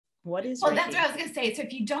What is Well, Reiki? that's what I was going to say. So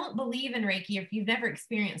if you don't believe in Reiki, or if you've never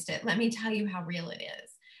experienced it, let me tell you how real it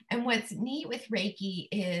is. And what's neat with Reiki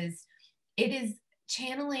is it is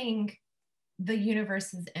channeling the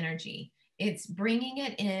universe's energy. It's bringing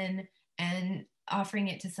it in and offering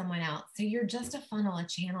it to someone else. So you're just a funnel, a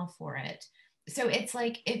channel for it. So it's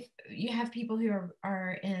like if you have people who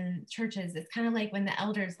are in churches, it's kind of like when the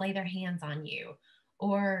elders lay their hands on you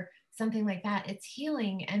or something like that. It's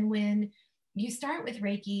healing. And when you start with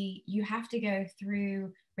Reiki, you have to go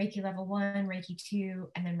through Reiki level 1, Reiki 2,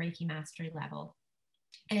 and then Reiki mastery level.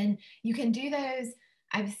 And you can do those.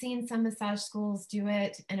 I've seen some massage schools do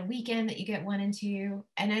it in a weekend that you get 1 and 2.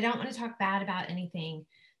 And I don't want to talk bad about anything.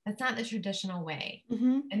 That's not the traditional way.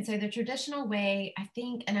 Mm-hmm. And so the traditional way, I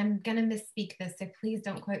think, and I'm going to misspeak this, so please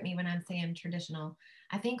don't quote me when I'm saying traditional.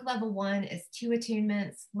 I think level 1 is 2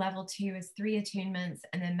 attunements, level 2 is 3 attunements,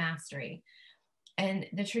 and then mastery. And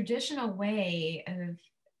the traditional way of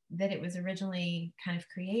that it was originally kind of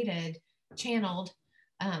created, channeled,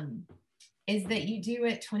 is that you do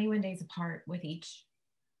it 21 days apart with each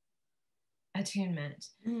attunement.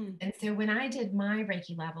 And so when I did my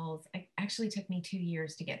Reiki levels, it actually took me 2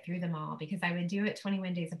 years to get through them all, because I would do it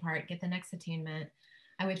 21 days apart, get the next attunement.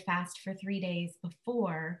 I would fast for 3 days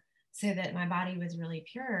before so that my body was really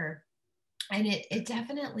pure. And it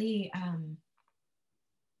definitely,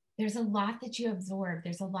 there's a lot that you absorb.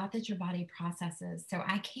 There's a lot that your body processes. So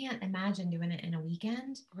I can't imagine doing it in a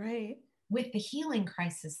weekend. Right. With the healing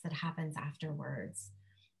crisis that happens afterwards.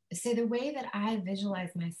 So the way that I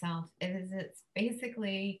visualize myself is it's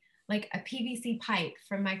basically like a PVC pipe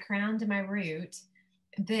from my crown to my root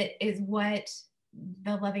that is what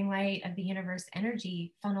the loving light of the universe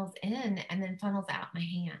energy funnels in and then funnels out my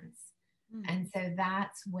hands. And so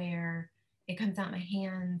that's where it comes out my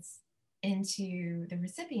hands into the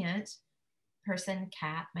recipient, person,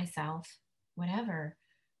 cat, myself, whatever.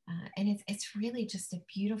 And it's really just a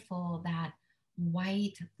beautiful, that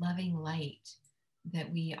white, loving light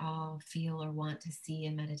that we all feel or want to see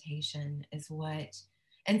in meditation is what.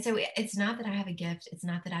 And so it's not that I have a gift. It's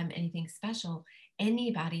not that I'm anything special.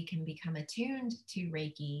 Anybody can become attuned to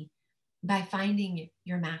Reiki by finding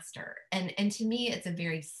your master. And to me, it's a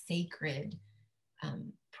very sacred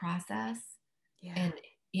process. Yeah. And,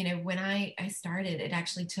 you know, when I started, it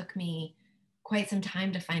actually took me quite some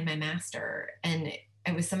time to find my master. And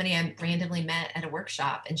it was somebody I randomly met at a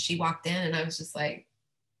workshop, and she walked in and I was just like,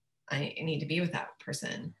 I need to be with that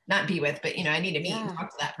person, not be with, but, you know, I need to meet and talk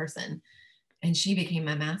to that person. And she became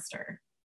my master.